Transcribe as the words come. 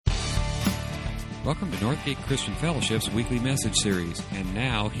Welcome to Northgate Christian Fellowship's weekly message series. And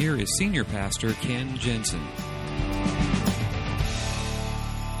now, here is Senior Pastor Ken Jensen.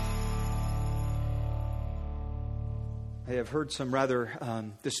 I have heard some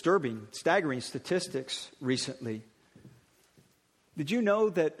rather disturbing, staggering statistics recently. Did you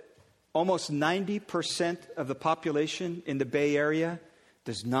know that almost 90% of the population in the Bay Area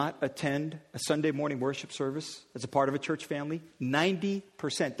does not attend a Sunday morning worship service as a part of a church family?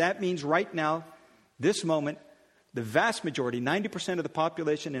 90%. That means right now, this moment, the vast majority, 90% of the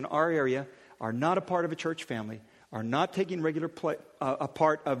population in our area are not a part of a church family, are not taking a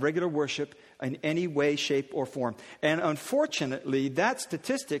part of regular worship in any way, shape, or form. And unfortunately, that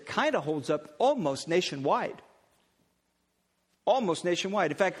statistic kind of holds up almost nationwide. Almost nationwide.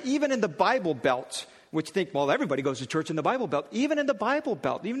 In fact, even in the Bible Belt, which think, well, everybody goes to church in the Bible Belt. Even in the Bible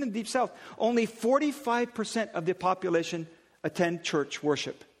Belt, even in the Deep South, only 45% of the population attend church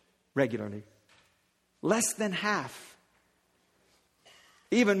worship regularly. Less than half.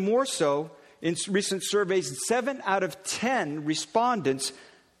 Even more so, in recent surveys, 7 out of 10 respondents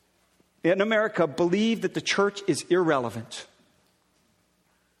in America believe that the church is irrelevant.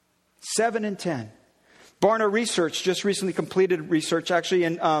 7 in 10. Barna Research just recently completed research, actually,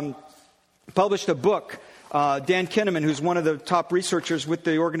 and published a book. Dan Kinnaman, who's one of the top researchers with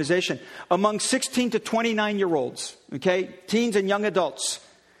the organization, among 16 to 29-year-olds, okay, teens and young adults.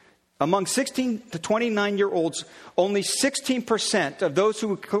 Among 16 to 29-year-olds, only 16% of those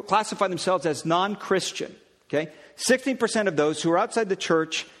who classify themselves as non-Christian, okay, 16% of those who are outside the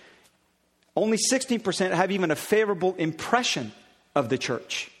church, only 16% have even a favorable impression of the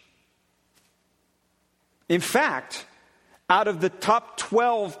church. In fact, out of the top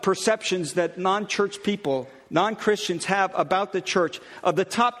 12 perceptions that non-church people, non-Christians have about the church, of the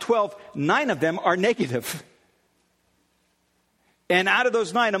top 12, 9 of them are negative. And out of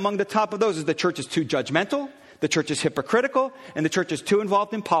those 9, among the top of those is the church is too judgmental, the church is hypocritical, and the church is too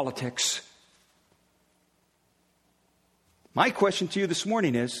involved in politics. My question to you this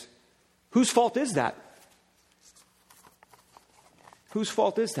morning is, whose fault is that? Whose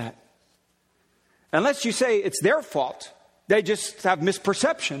fault is that? Unless you say it's their fault, they just have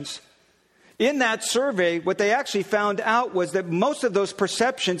misperceptions. In that survey, what they actually found out was that most of those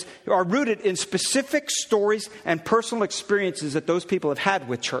perceptions are rooted in specific stories and personal experiences that those people have had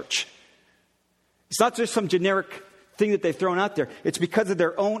with church. It's not just some generic thing that they've thrown out there. It's because of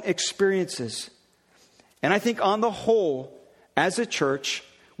their own experiences. And I think on the whole, as a church,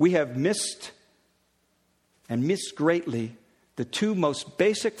 we have missed greatly the two most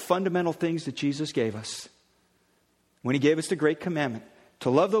basic fundamental things that Jesus gave us when he gave us the great commandment. To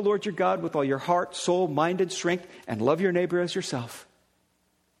love the Lord your God with all your heart, soul, mind, and strength, and love your neighbor as yourself.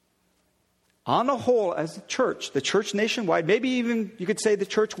 On the whole, as a church, the church nationwide, maybe even you could say the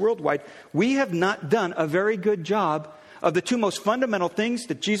church worldwide, we have not done a very good job of the two most fundamental things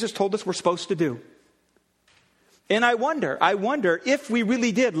that Jesus told us we're supposed to do. And I wonder if we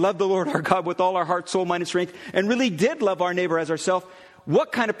really did love the Lord our God with all our heart, soul, mind, and strength, and really did love our neighbor as ourselves,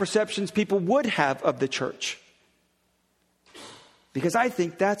 what kind of perceptions people would have of the church. Because I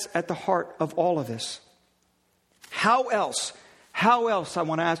think that's at the heart of all of this. How else, I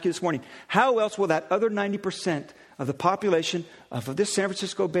want to ask you this morning, how else will that other 90% of the population of this San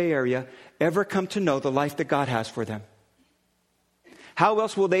Francisco Bay Area ever come to know the life that God has for them? How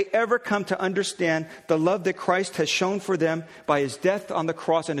else will they ever come to understand the love that Christ has shown for them by his death on the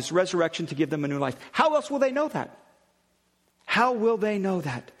cross and his resurrection to give them a new life? How else will they know that? How will they know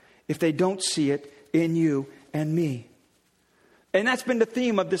that if they don't see it in you and me? And that's been the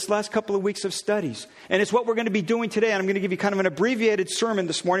theme of this last couple of weeks of studies. And it's what we're going to be doing today. And I'm going to give you kind of an abbreviated sermon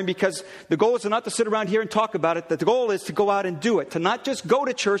this morning because the goal is not to sit around here and talk about it. The goal is to go out and do it. To not just go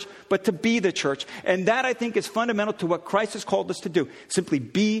to church, but to be the church. And that, I think, is fundamental to what Christ has called us to do. Simply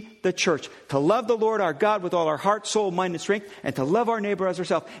be the church. To love the Lord our God with all our heart, soul, mind, and strength. And to love our neighbor as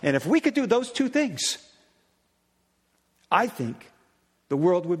ourselves. And if we could do those two things, I think the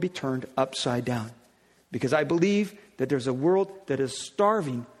world would be turned upside down. Because I believe that there's a world that is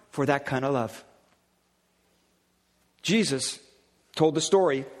starving for that kind of love. Jesus told the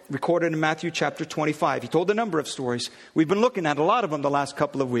story recorded in Matthew chapter 25. He told a number of stories. We've been looking at a lot of them the last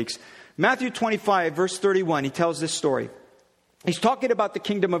couple of weeks. Matthew 25, verse 31, he tells this story. He's talking about the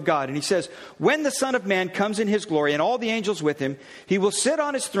kingdom of God. And he says, when the Son of Man comes in his glory and all the angels with him, he will sit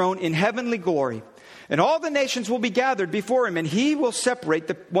on his throne in heavenly glory. And all the nations will be gathered before him, and he will separate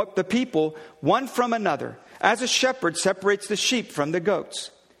the people one from another, as a shepherd separates the sheep from the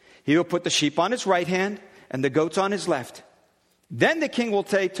goats. He will put the sheep on his right hand and the goats on his left. Then the king will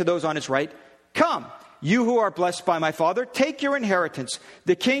say to those on his right, come, you who are blessed by my Father, take your inheritance,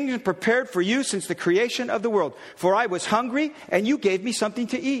 the kingdom prepared for you since the creation of the world. For I was hungry, and you gave me something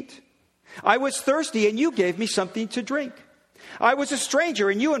to eat. I was thirsty, and you gave me something to drink. I was a stranger,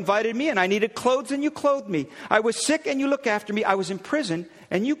 and you invited me, and I needed clothes, and you clothed me. I was sick, and you looked after me. I was in prison,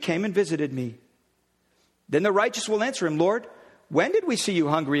 and you came and visited me. Then the righteous will answer him, Lord, when did we see you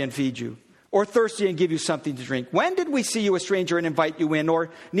hungry and feed you, or thirsty and give you something to drink? When did we see you a stranger and invite you in, or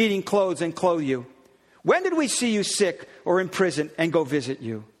needing clothes and clothe you? When did we see you sick or in prison and go visit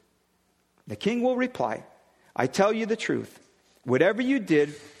you? The king will reply, I tell you the truth. Whatever you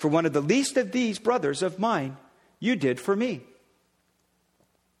did for one of the least of these brothers of mine, you did for me.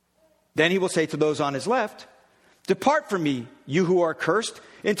 Then he will say to those on his left, depart from me, you who are cursed,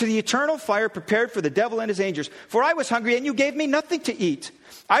 into the eternal fire prepared for the devil and his angels. For I was hungry, and you gave me nothing to eat.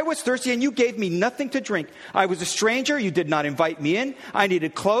 I was thirsty, and you gave me nothing to drink. I was a stranger, you did not invite me in. I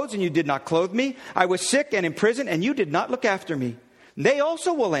needed clothes, and you did not clothe me. I was sick and in prison, and you did not look after me. They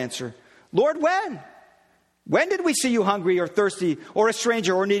also will answer, Lord, when? When did we see you hungry or thirsty or a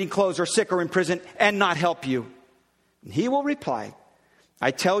stranger or needing clothes or sick or in prison and not help you? And he will reply,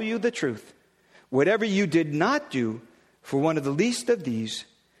 I tell you the truth. Whatever you did not do for one of the least of these,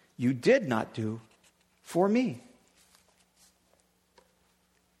 you did not do for me.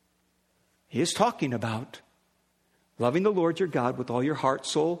 He is talking about loving the Lord your God with all your heart,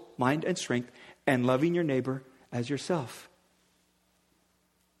 soul, mind, and strength, and loving your neighbor as yourself.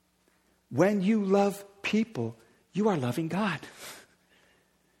 When you love people, you are loving God.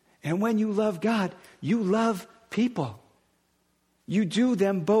 And when you love God, you love people. You do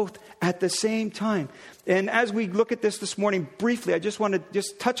them both at the same time. And as we look at this morning briefly, I just want to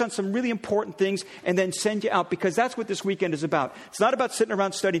touch on some really important things and then send you out, because that's what this weekend is about. It's not about sitting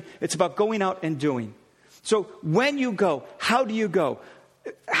around studying. It's about going out and doing. So when you go, how do you go?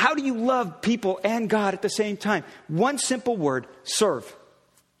 How do you love people and God at the same time? One simple word, serve.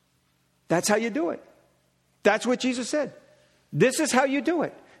 That's how you do it. That's what Jesus said. This is how you do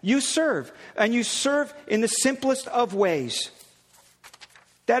it. You serve. And you serve in the simplest of ways.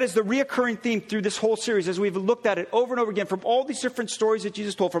 That is the reoccurring theme through this whole series as we've looked at it over and over again from all these different stories that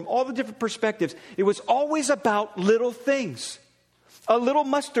Jesus told, from all the different perspectives. It was always about little things. A little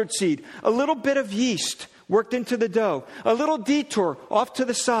mustard seed, a little bit of yeast worked into the dough, a little detour off to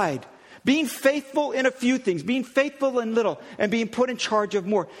the side, being faithful in a few things, being faithful in little, and being put in charge of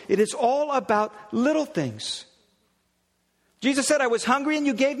more. It is all about little things. Jesus said, I was hungry and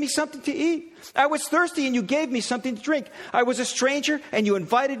you gave me something to eat. I was thirsty and you gave me something to drink. I was a stranger and you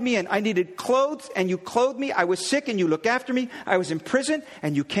invited me in. I needed clothes and you clothed me. I was sick and you looked after me. I was in prison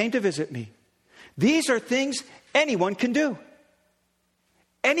and you came to visit me. These are things anyone can do.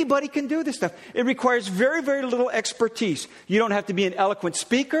 Anybody can do this stuff. It requires very, very little expertise. You don't have to be an eloquent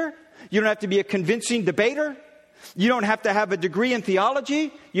speaker. You don't have to be a convincing debater. You don't have to have a degree in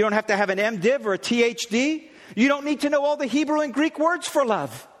theology. You don't have to have an MDiv or a THD. You don't need to know all the Hebrew and Greek words for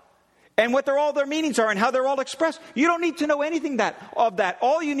love and what all their meanings are and how they're all expressed. You don't need to know anything of that.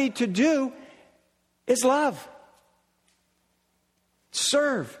 All you need to do is love.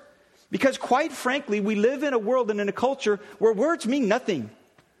 Serve. Because quite frankly, we live in a world and in a culture where words mean nothing.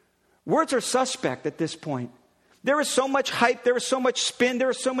 Words are suspect at this point. There is so much hype. There is so much spin. There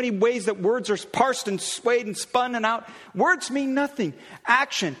are so many ways that words are parsed and swayed and spun and out. Words mean nothing.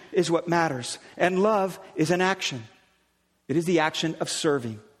 Action is what matters. And love is an action. It is the action of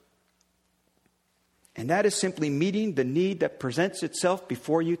serving. And that is simply meeting the need that presents itself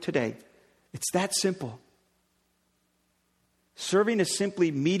before you today. It's that simple. Serving is simply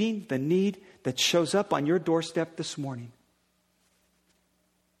meeting the need that shows up on your doorstep this morning.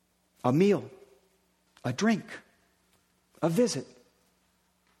 A meal, a drink, a visit,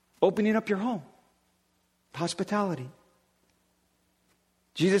 opening up your home, hospitality.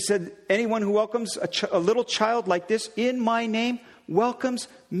 Jesus said, anyone who welcomes a little child like this in my name welcomes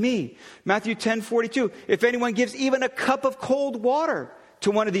me. Matthew 10:42, if anyone gives even a cup of cold water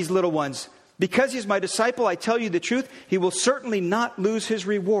to one of these little ones, because he's my disciple, I tell you the truth, he will certainly not lose his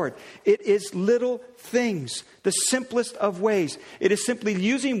reward. It is little things, the simplest of ways. It is simply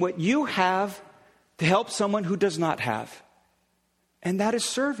using what you have to help someone who does not have. And that is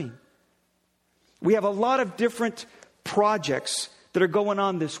serving. We have a lot of different projects that are going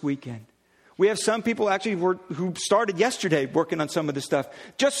on this weekend. We have some people actually who started yesterday working on some of this stuff,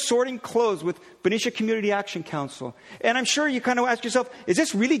 just sorting clothes with Benicia Community Action Council. And I'm sure you kind of ask yourself, is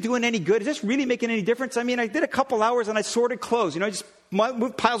this really doing any good? Is this really making any difference? I mean, I did a couple hours and I sorted clothes. I just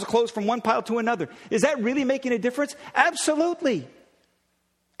moved piles of clothes from one pile to another. Is that really making a difference? Absolutely.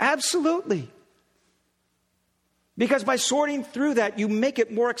 Absolutely. Because by sorting through that, you make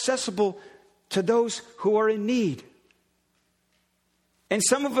it more accessible to those who are in need. And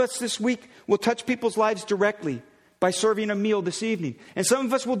some of us this week will touch people's lives directly by serving a meal this evening. And some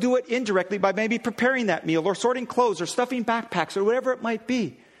of us will do it indirectly by maybe preparing that meal or sorting clothes or stuffing backpacks or whatever it might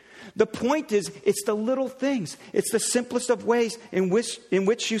be. The point is, it's the little things. It's the simplest of ways in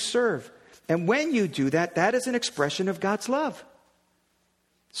which you serve. And when you do that, that is an expression of God's love.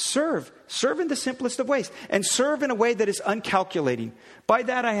 Serve in the simplest of ways, and serve in a way that is uncalculating. By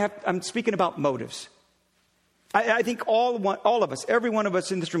that I'm speaking about motives. I think all of us, every one of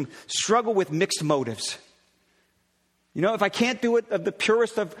us in this room, struggle with mixed motives. You know, if I can't do it of the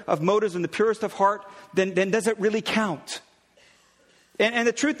purest of motives and the purest of heart, then does it really count? And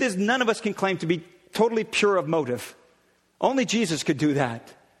the truth is, none of us can claim to be totally pure of motive. Only Jesus could do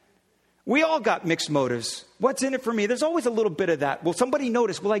that. We all got mixed motives. What's in it for me? There's always a little bit of that. Will somebody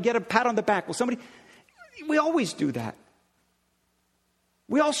notice? Will I get a pat on the back? We always do that.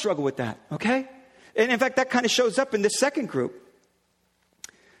 We all struggle with that, okay? And in fact, that kind of shows up in this second group.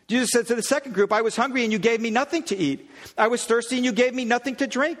 Jesus said to the second group, I was hungry and you gave me nothing to eat. I was thirsty and you gave me nothing to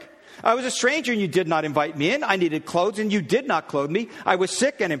drink. I was a stranger and you did not invite me in. I needed clothes and you did not clothe me. I was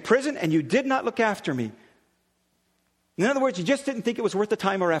sick and in prison and you did not look after me. In other words, you just didn't think it was worth the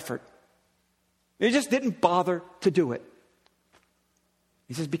time or effort. You just didn't bother to do it.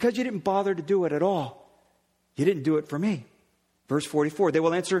 He says, because you didn't bother to do it at all, you didn't do it for me. Verse 44, they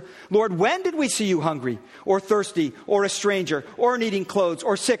will answer, Lord, when did we see you hungry or thirsty or a stranger or needing clothes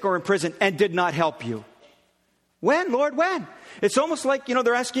or sick or in prison and did not help you? When, Lord, when? It's almost like,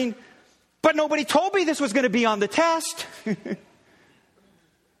 they're asking, but nobody told me this was going to be on the test.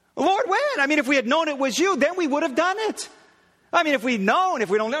 Lord, when? I mean, if we had known it was you, then we would have done it. I mean, if we'd known, if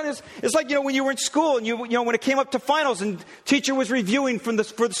we don't know, it's like, when you were in school and when it came up to finals and teacher was reviewing for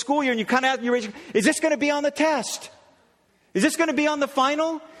the school year and you kind of asked, is this going to be on the test? Is this going to be on the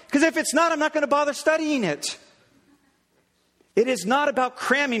final? Because if it's not, I'm not going to bother studying it. It is not about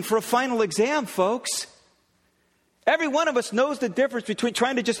cramming for a final exam, folks. Every one of us knows the difference between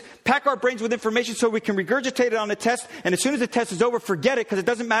trying to just pack our brains with information so we can regurgitate it on the test, and as soon as the test is over, forget it because it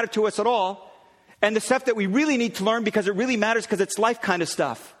doesn't matter to us at all. And the stuff that we really need to learn because it really matters because it's life kind of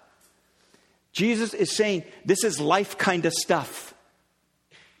stuff. Jesus is saying this is life kind of stuff.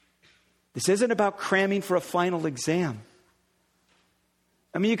 This isn't about cramming for a final exam.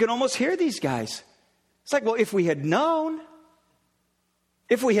 I mean, you can almost hear these guys. It's like, well, if we had known,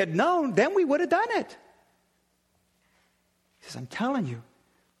 then we would have done it. He says, I'm telling you,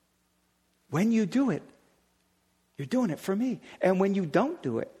 when you do it, you're doing it for me. And when you don't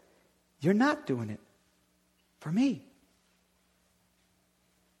do it, you're not doing it for me.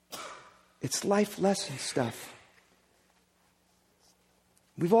 It's life lesson stuff.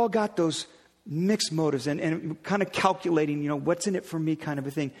 We've all got those mixed motives and kind of calculating, what's in it for me kind of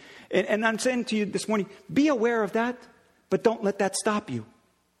a thing. And I'm saying to you this morning, be aware of that, but don't let that stop you.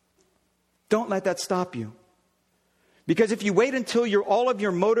 Don't let that stop you. Because if you wait until all of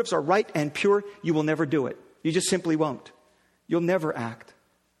your motives are right and pure, you will never do it. You just simply won't. You'll never act.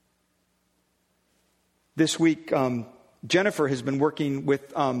 This week, Jennifer has been working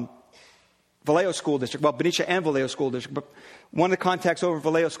with Vallejo School District, Benicia and Vallejo School District, but one of the contacts over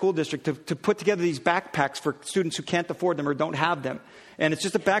Vallejo School District to put together these backpacks for students who can't afford them or don't have them. And it's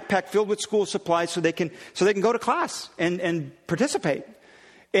just a backpack filled with school supplies so they can go to class and participate.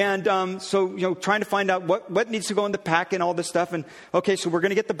 And so trying to find out what needs to go in the pack and all this stuff. And okay, so we're going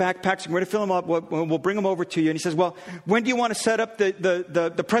to get the backpacks and we're going to fill them up. We'll bring them over to you. And he says, well, when do you want to set up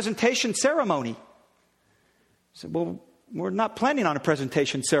the presentation ceremony? I said, well, we're not planning on a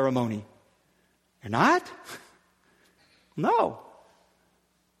presentation ceremony. You're not? No.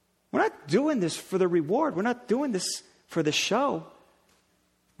 We're not doing this for the reward. We're not doing this for the show.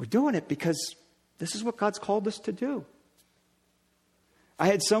 We're doing it because this is what God's called us to do. I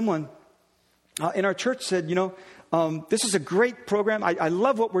had someone in our church said, this is a great program. I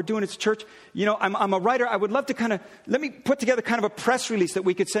love what we're doing as a church. I'm a writer. I would love to let me put together kind of a press release that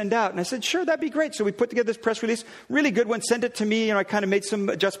we could send out. And I said, sure, that'd be great. So we put together this press release, really good one, send it to me. I kind of made some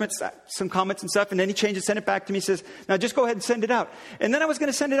adjustments, some comments and stuff. And then he changed it, sent it back to me. He says, now just go ahead and send it out. And then I was going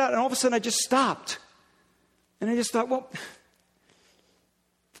to send it out. And all of a sudden I just stopped. And I just thought,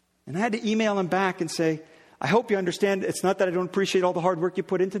 and I had to email him back and say, I hope you understand. It's not that I don't appreciate all the hard work you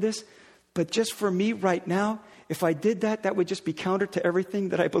put into this, but just for me right now, if I did that would just be counter to everything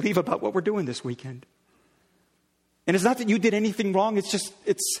that I believe about what we're doing this weekend. And it's not that you did anything wrong.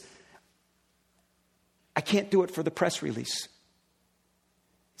 I can't do it for the press release.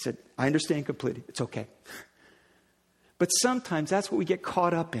 He said, I understand completely. It's okay. But sometimes that's what we get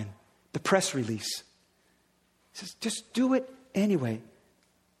caught up in, the press release. He says, just do it anyway.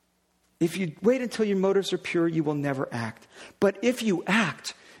 If you wait until your motives are pure, you will never act. But if you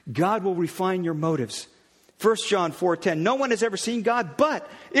act, God will refine your motives. 1 John 4:10, no one has ever seen God, but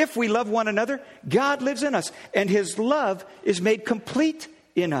if we love one another, God lives in us, and his love is made complete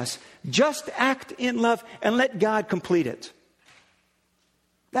in us. Just act in love and let God complete it.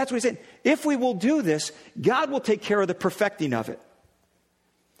 That's what he's saying. If we will do this, God will take care of the perfecting of it.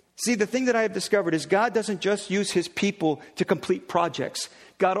 See, the thing that I have discovered is God doesn't just use his people to complete projects.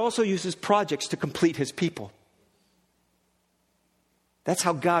 God also uses projects to complete his people. That's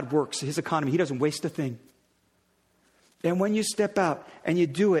how God works, his economy. He doesn't waste a thing. And when you step out and you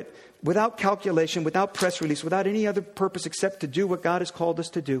do it without calculation, without press release, without any other purpose except to do what God has called us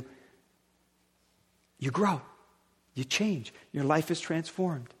to do, you grow, you change, your life is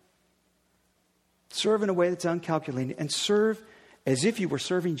transformed. Serve in a way that's uncalculated, and serve as if you were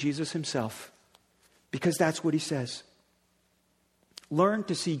serving Jesus himself, because that's what he says. Learn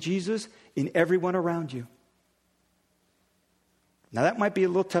to see Jesus in everyone around you. Now that might be a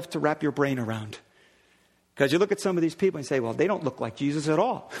little tough to wrap your brain around. Because you look at some of these people and say, well, they don't look like Jesus at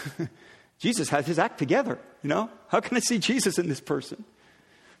all. Jesus has his act together, you know? How can I see Jesus in this person?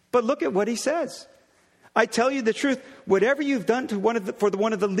 But look at what he says. I tell you the truth, whatever you've done to one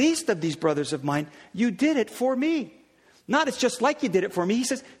of the least of these brothers of mine, you did it for me. Not it's just like you did it for me. He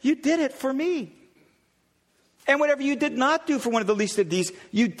says, you did it for me. And whatever you did not do for one of the least of these,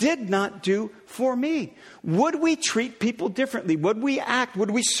 you did not do for me. Would we treat people differently? Would we act? Would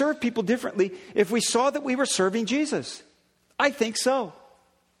we serve people differently if we saw that we were serving Jesus? I think so.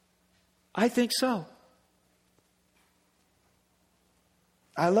 I think so.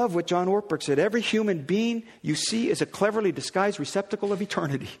 I love what John Ortberg said. Every human being you see is a cleverly disguised receptacle of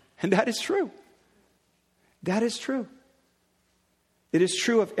eternity. And that is true. That is true. It is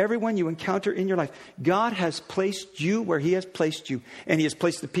true of everyone you encounter in your life. God has placed you where he has placed you. And he has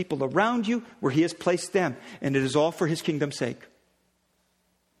placed the people around you where he has placed them. And it is all for his kingdom's sake.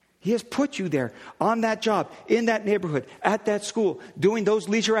 He has put you there on that job, in that neighborhood, at that school, doing those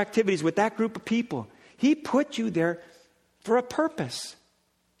leisure activities with that group of people. He put you there for a purpose.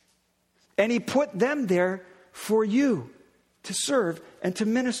 And he put them there for you to serve and to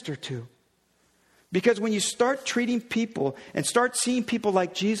minister to. Because when you start treating people and start seeing people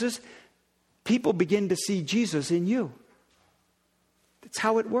like Jesus, people begin to see Jesus in you. That's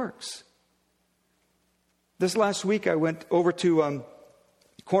how it works. This last week I went over to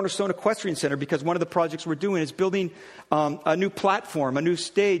Cornerstone Equestrian Center because one of the projects we're doing is building a new platform, a new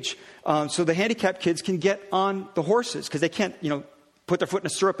stage, so the handicapped kids can get on the horses because they can't, put their foot in a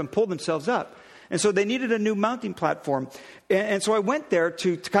stirrup and pull themselves up. And so they needed a new mounting platform. And so I went there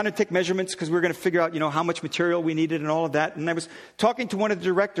to kind of take measurements because we were going to figure out, how much material we needed and all of that. And I was talking to one of the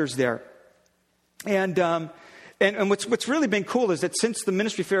directors there. And what's really been cool is that since the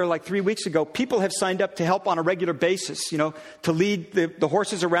ministry fair like 3 weeks ago, people have signed up to help on a regular basis, to lead the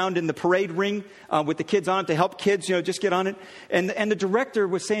horses around in the parade ring with the kids on it, to help kids, just get on it. And the director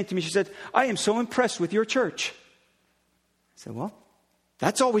was saying to me, she said, I am so impressed with your church. I said, well,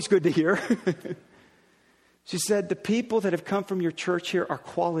 that's always good to hear. She said, the people that have come from your church here are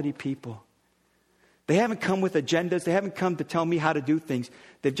quality people. They haven't come with agendas. They haven't come to tell me how to do things.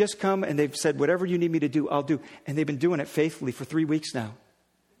 They've just come and they've said, whatever you need me to do, I'll do. And they've been doing it faithfully for 3 weeks now.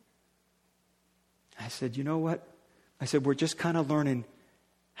 I said, you know what? I said, we're just kind of learning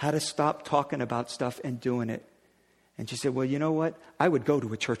how to stop talking about stuff and doing it. And she said, well, you know what? I would go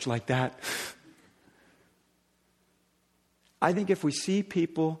to a church like that. I think if we see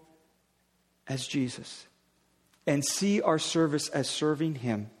people as Jesus and see our service as serving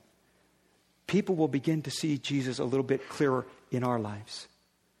him, people will begin to see Jesus a little bit clearer in our lives.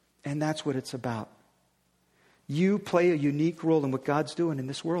 And that's what it's about. You play a unique role in what God's doing in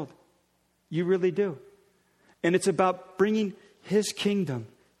this world. You really do. And it's about bringing his kingdom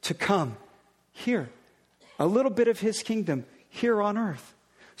to come here. A little bit of his kingdom here on earth.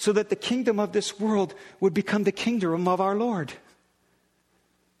 So that the kingdom of this world would become the kingdom of our Lord.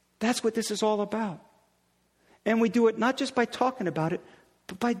 That's what this is all about. And we do it not just by talking about it,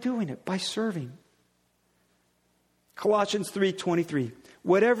 but by doing it, by serving. Colossians 3:23.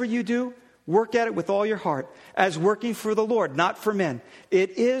 Whatever you do, work at it with all your heart, as working for the Lord, not for men.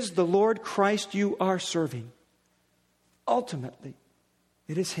 It is the Lord Christ you are serving. Ultimately,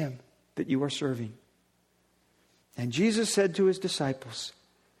 it is him that you are serving. And Jesus said to his disciples,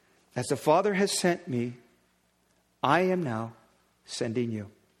 as the Father has sent me, I am now sending you.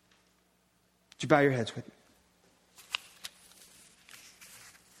 Would you bow your heads with me?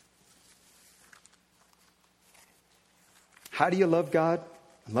 How do you love God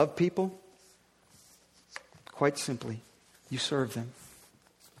and love people? Quite simply, you serve them.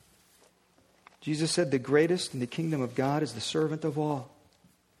 Jesus said, the greatest in the kingdom of God is the servant of all.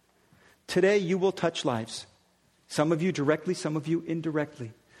 Today you will touch lives. Some of you directly, some of you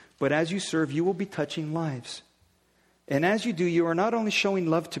indirectly. But as you serve, you will be touching lives. And as you do, you are not only showing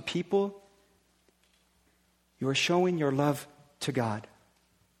love to people, you are showing your love to God.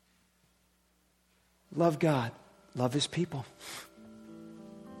 Love God. Love His people.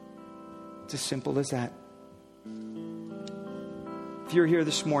 It's as simple as that. If you're here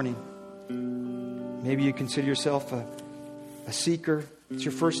this morning, maybe you consider yourself a seeker. It's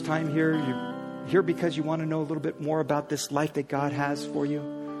your first time here. You're here because you want to know a little bit more about this life that God has for you.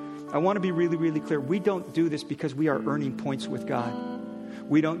 I want to be really, really clear. We don't do this because we are earning points with God.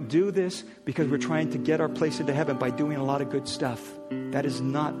 We don't do this because we're trying to get our place into heaven by doing a lot of good stuff. That is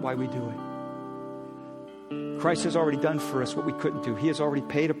not why we do it. Christ has already done for us what we couldn't do. He has already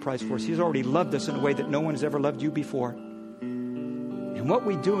paid a price for us. He has already loved us in a way that no one has ever loved you before. And what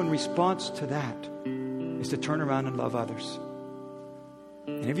we do in response to that is to turn around and love others.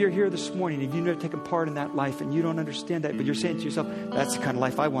 And if you're here this morning, if you've never taken part in that life and you don't understand that, but you're saying to yourself, that's the kind of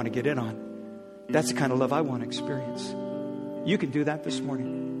life I want to get in on. That's the kind of love I want to experience. You can do that this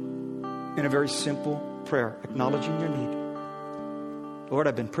morning in a very simple prayer, acknowledging your need. Lord,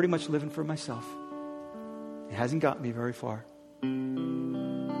 I've been pretty much living for myself. It hasn't gotten me very far. I've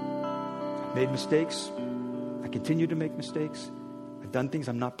made mistakes. I continue to make mistakes. I've done things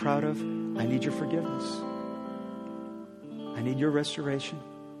I'm not proud of. I need your forgiveness. I need your restoration.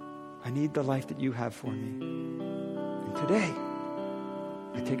 I need the life that you have for me. And today,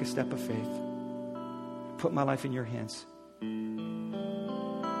 I take a step of faith. Put my life in your hands.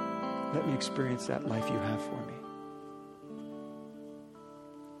 Let me experience that life you have for me.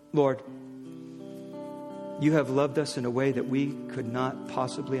 Lord, you have loved us in a way that we could not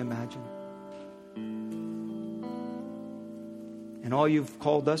possibly imagine. And all you've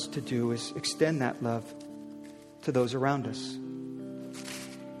called us to do is extend that love to those around us.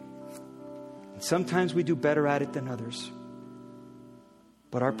 And sometimes we do better at it than others.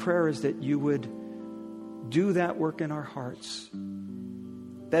 But our prayer is that you would do that work in our hearts.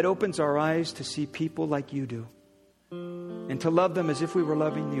 That opens our eyes to see people like you do. And to love them as if we were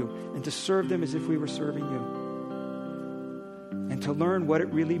loving you. And to serve them as if we were serving you. And to learn what it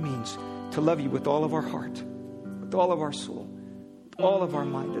really means to love you with all of our heart, with all of our soul, with all of our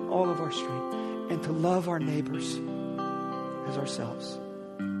mind, and all of our strength. And to love our neighbors as ourselves.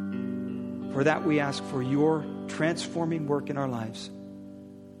 For that we ask for your transforming work in our lives.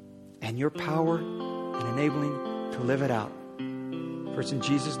 And your power in enabling to live it out. For it's in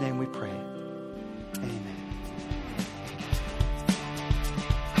Jesus' name we pray. Amen.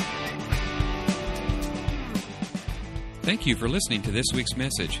 Thank you for listening to this week's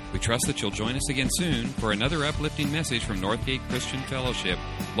message. We trust that you'll join us again soon for another uplifting message from Northgate Christian Fellowship,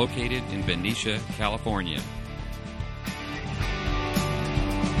 located in Benicia, California.